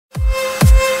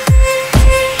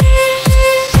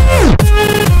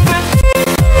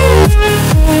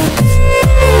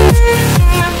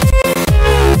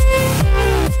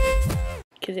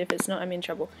not, I'm in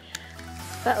trouble.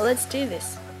 But let's do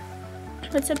this.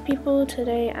 What's up, people?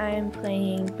 Today I am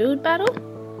playing Build Battle.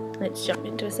 Let's jump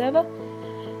into a server.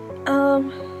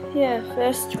 Yeah,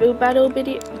 first build battle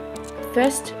video.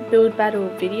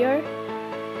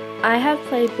 I have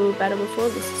played Build Battle before.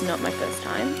 This is not my first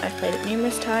time. I've played it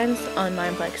numerous times on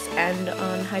Mineplex and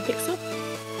on Hypixel.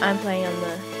 I'm playing on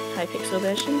the Hypixel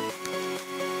version.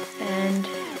 And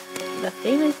the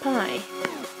theme is pie.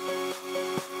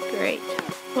 Great.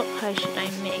 What pie should I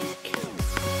make?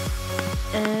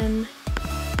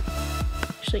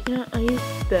 Actually, you know, I'll use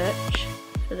birch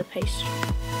for the pastry.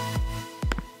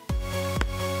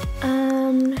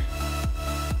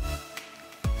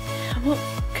 What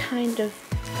kind of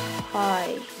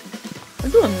pie? I'll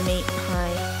do a meat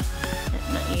pie.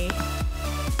 Not you.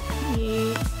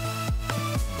 You.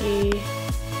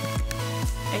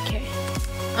 Okay.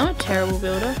 I'm a terrible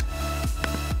builder.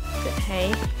 But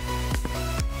hey.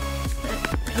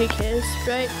 Who cares,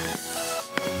 right?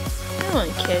 No one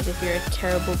cares if you're a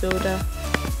terrible builder.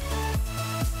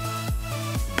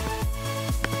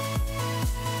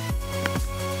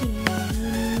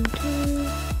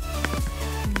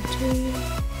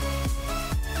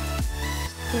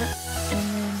 Yep, and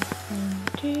then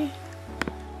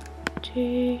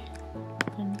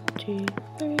 1, 2,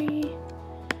 3.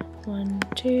 1,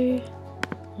 2,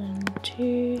 1,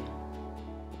 2,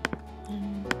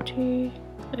 1, 2.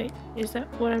 Wait, is that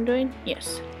what I'm doing?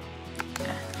 Yes.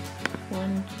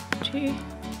 1, 2,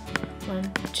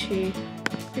 1, 2,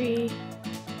 3.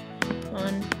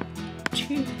 1,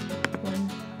 2, 1,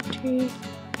 2, 1,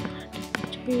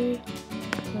 2,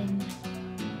 1,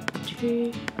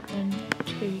 2, 1,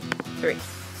 2, 3.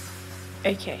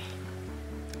 Okay.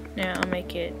 Now I'll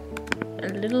make it a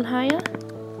little higher.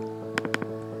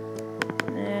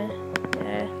 There.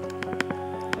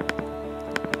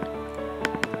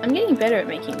 I'm getting better at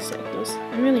making circles.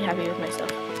 I'm really happy with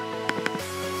myself.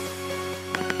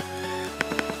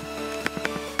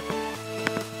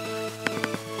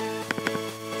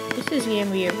 This is going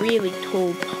to be a really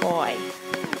tall pie.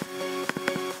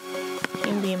 It's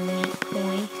going to be a meat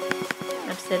pie.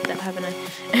 I've said that, haven't I?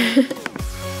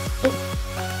 Oh.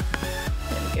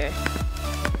 There we go.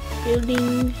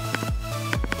 Building.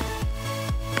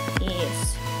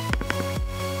 Yes.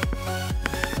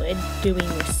 We're doing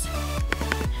this.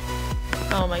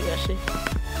 Oh my gosh.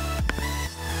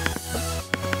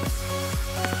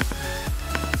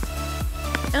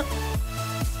 Oh.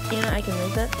 You know, I can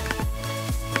leave that.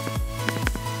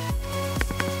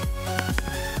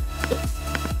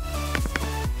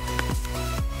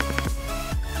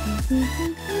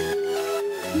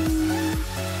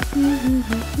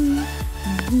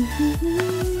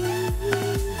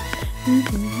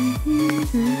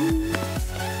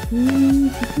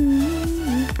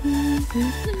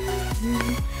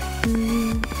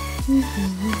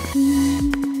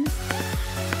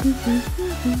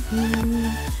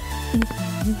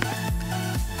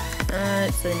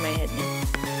 It's in my head now.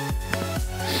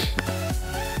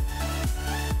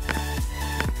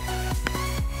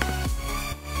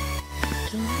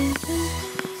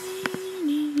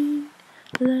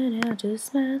 Learn how to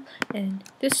smile. And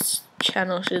this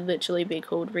channel should literally be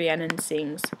called Rhiannon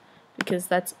Sings, because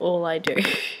that's all I do.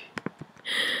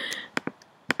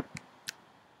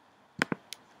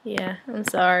 Yeah, I'm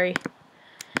sorry.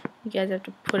 You guys have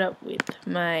to put up with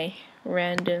my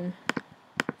random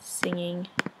singing.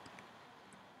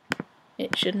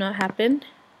 It should not happen,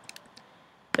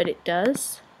 but it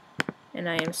does, and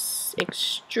I am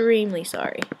extremely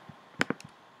sorry.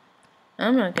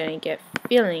 I'm not going to get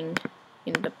filling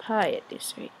in the pie at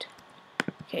this rate.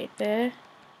 Okay, there.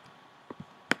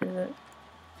 It'll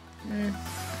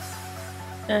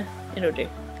do.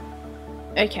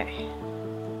 Okay.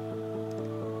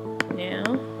 Now.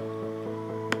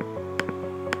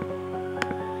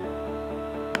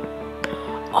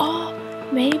 Oh,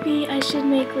 maybe I should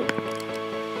make like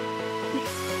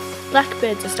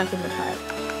blackbirds are stuck in the pie,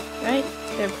 right?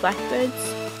 They're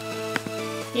blackbirds.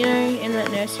 You know, in that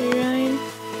nursery rhyme.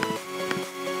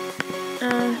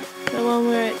 The one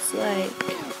where it's like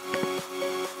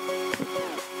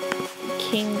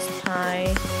king's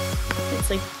pie. It's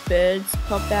like birds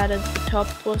pop out of the top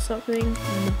or something, and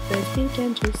the birds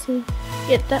begin to sing.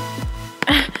 Yeah, that.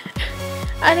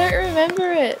 I don't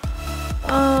remember it.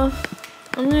 I'm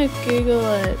gonna Google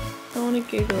it. I wanna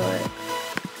Google it.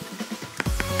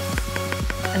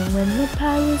 And when the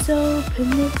pie was open,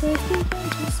 the birds began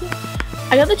to sing.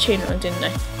 I got the tune wrong, didn't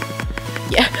I?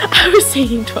 Yeah, I was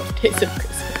singing 12 Days of Christmas.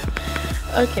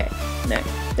 Okay, no,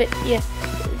 but yeah,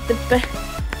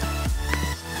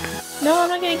 no, I'm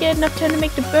not gonna get enough time to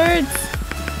make the birds.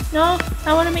 No,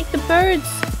 I want to make the birds.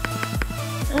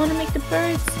 I want to make the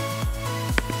birds.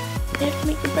 I have to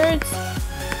make the birds.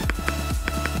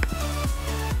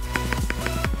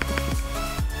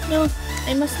 No,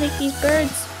 I must make these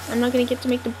birds. I'm not gonna get to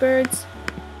make the birds.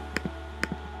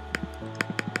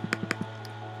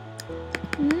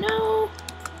 No.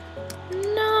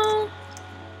 No.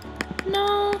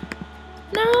 No.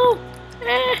 No.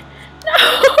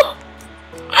 No.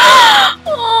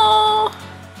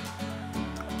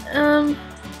 Oh.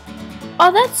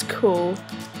 Oh, that's cool.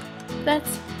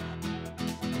 That's...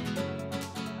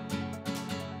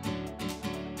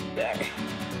 There.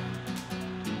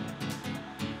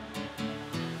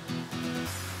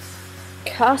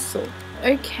 Castle.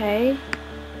 Okay.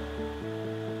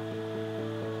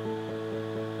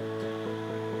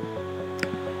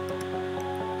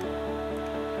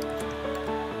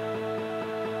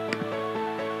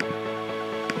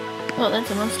 Oh,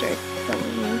 that's a monster.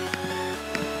 W.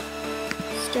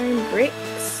 Stone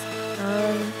bricks.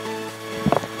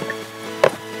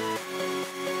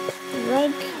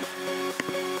 Rug.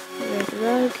 Red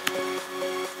rug.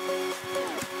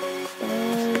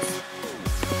 Bears.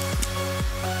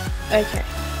 Okay.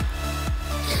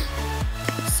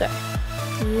 So,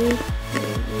 you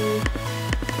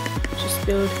just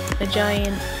build a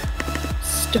giant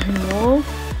stone wall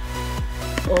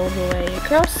all the way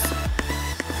across.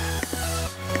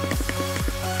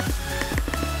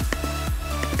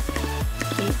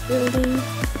 Keep building.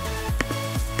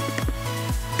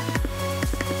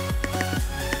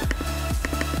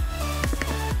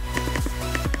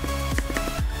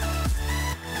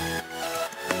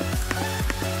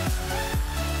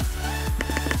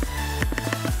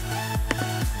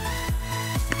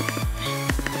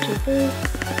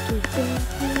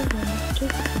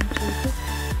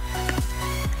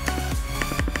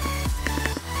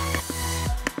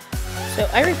 So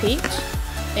I repeat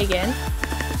again.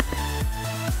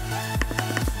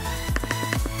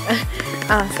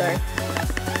 Sorry.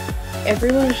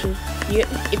 Everyone should.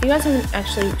 If you guys haven't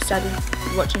actually started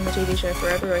watching the TV show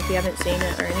Forever, or if you haven't seen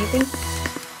it or anything,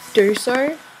 do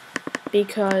so,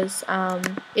 because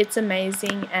it's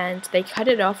amazing, and they cut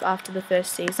it off after the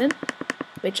first season,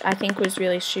 which I think was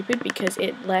really stupid because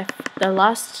it left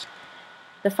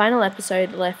the final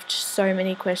episode left so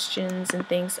many questions and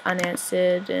things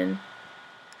unanswered, and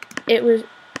it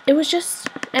was just,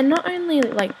 and not only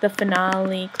like the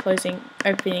finale, closing,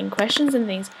 opening questions and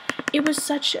things, it was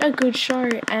such a good show,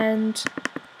 and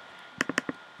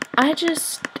I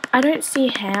don't see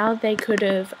how they could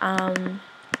have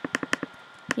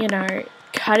you know,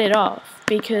 cut it off,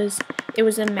 because it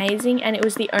was amazing, and it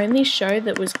was the only show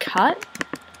that was cut,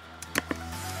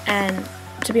 and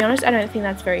to be honest, I don't think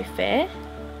that's very fair.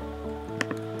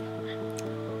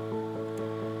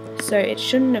 So it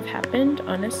shouldn't have happened,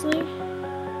 honestly.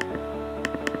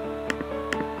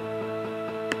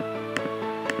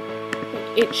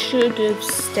 It should have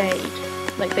stayed.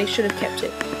 Like, they should have kept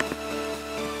it.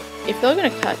 If they were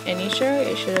going to cut any show,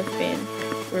 it should have been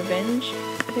Revenge,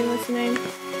 I think that's the name.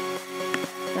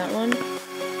 That one.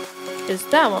 Because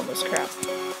that one was crap.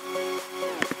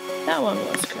 That one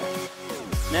was crap.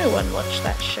 No one watched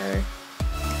that show.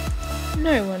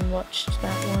 No one watched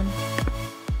that one.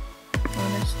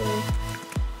 Honestly.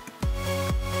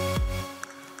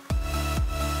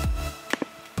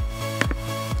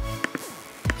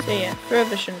 So yeah,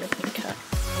 Forever shouldn't have been cut.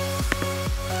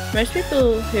 Most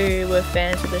people who were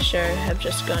fans of the show have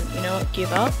just gone, you know what,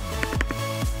 give up.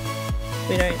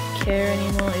 We don't care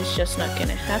anymore, it's just not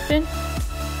gonna happen.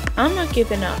 I'm not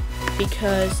giving up,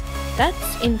 because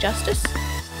that's injustice.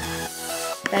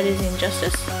 That is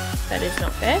injustice. That is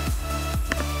not fair.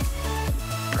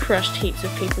 Crushed heaps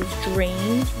of people's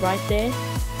dreams right there.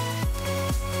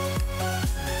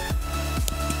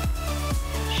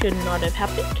 Should not have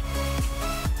happened.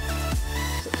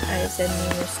 I have said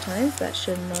numerous times that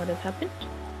should not have happened.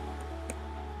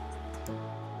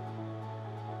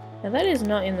 Now that is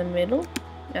not in the middle,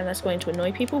 and that's going to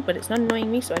annoy people, but it's not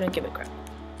annoying me, so I don't give a crap.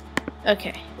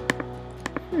 Okay.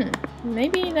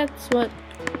 Maybe that's what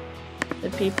the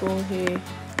people who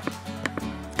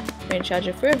are in charge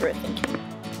of Forever are thinking.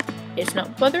 It's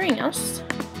not bothering us,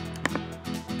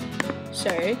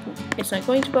 so it's not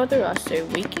going to bother us, so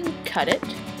we can cut it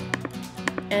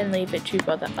and leave it to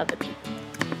bother other people.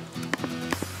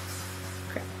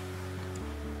 Crap.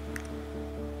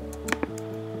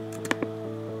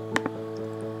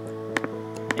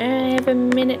 I have a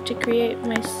minute to create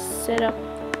my setup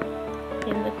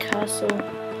in the castle.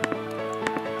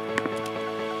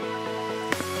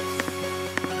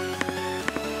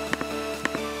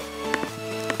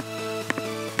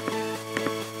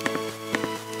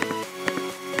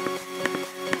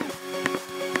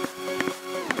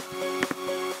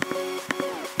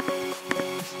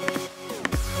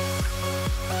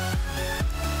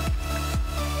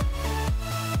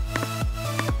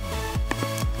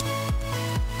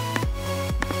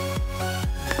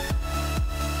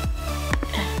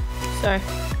 So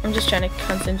I'm just trying to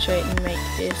concentrate and make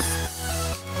this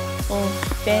all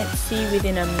fancy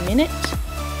within a minute.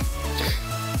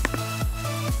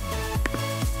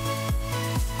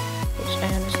 Which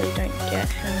I honestly don't get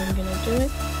how I'm gonna do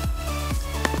it.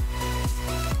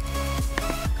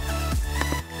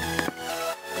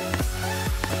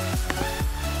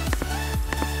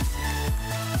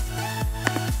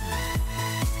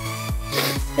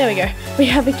 There we go. We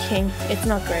have a king. It's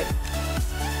not great.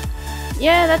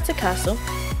 Yeah, that's a castle.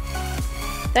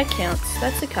 That counts.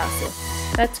 That's a castle.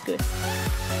 That's good.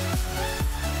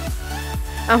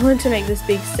 I wanted to make this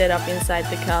big setup inside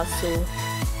the castle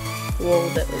wall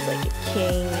that was like a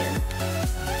king and...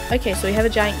 Okay, so we have a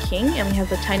giant king and we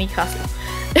have a tiny castle.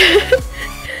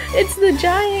 It's the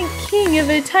giant king of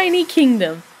a tiny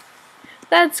kingdom.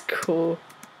 That's cool.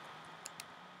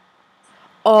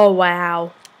 Oh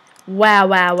wow. Wow,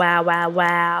 wow, wow, wow,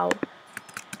 wow.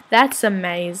 That's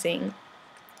amazing.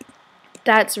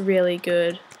 That's really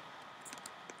good.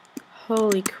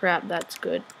 Holy crap, that's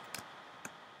good.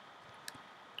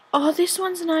 Oh, this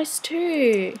one's nice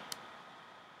too.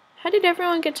 How did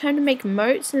everyone get time to make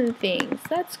moats and things?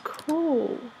 That's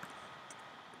cool.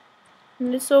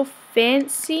 And it's all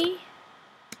fancy.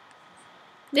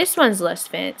 This one's less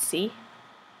fancy.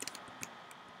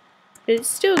 But it's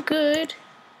still good.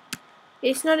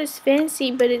 It's not as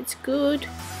fancy, but it's good.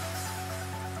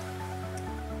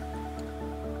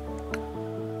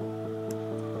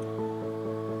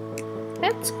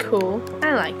 That's cool.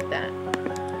 I like that.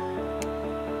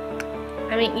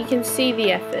 I mean, you can see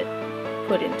the effort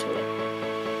put into it.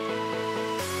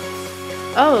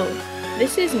 Oh,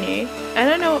 this is new. I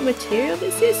don't know what material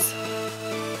this is.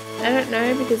 I don't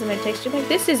know because of my texture pack.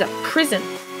 This is a prison.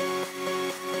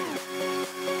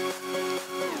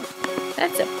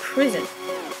 That's a prison.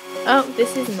 Oh,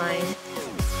 this is mine.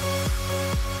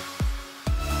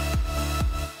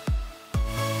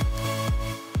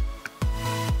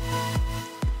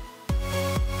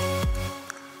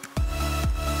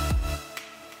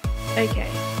 Okay.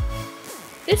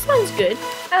 This one's good.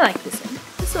 I like this one.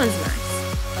 This one's nice.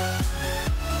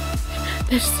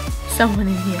 There's someone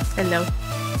in here. Hello.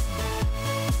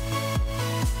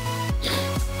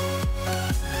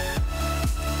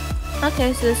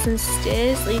 Okay, so there's some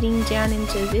stairs leading down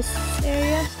into this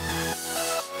area.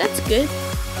 That's good.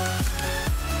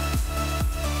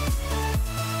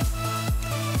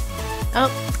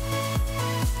 Oh.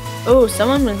 Oh,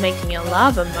 someone was making a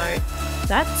lava moat.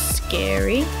 That's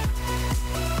scary.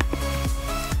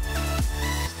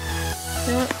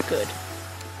 Not good.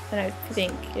 I don't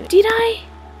think it... Did I?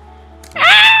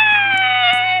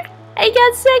 Ah! I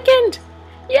got second!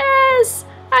 Yes!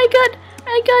 I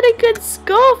got a good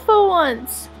score for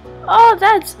once! Oh,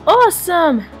 that's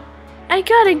awesome! I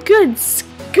got a good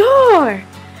score!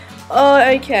 Oh,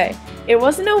 okay. It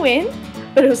wasn't a win,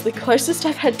 but it was the closest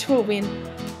I've had to a win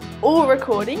all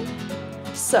recording.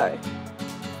 So,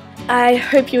 I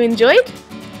hope you enjoyed.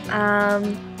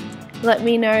 Let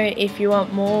me know if you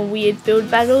want more weird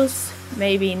build battles.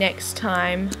 Maybe next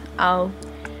time I'll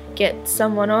get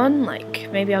someone on, like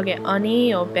maybe I'll get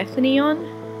Ani or Bethany on.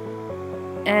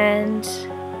 And,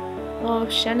 or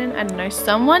Shannon, I don't know,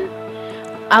 someone.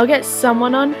 I'll get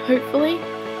someone on, hopefully.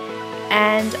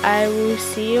 And I will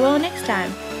see you all next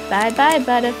time. Bye bye,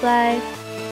 butterfly.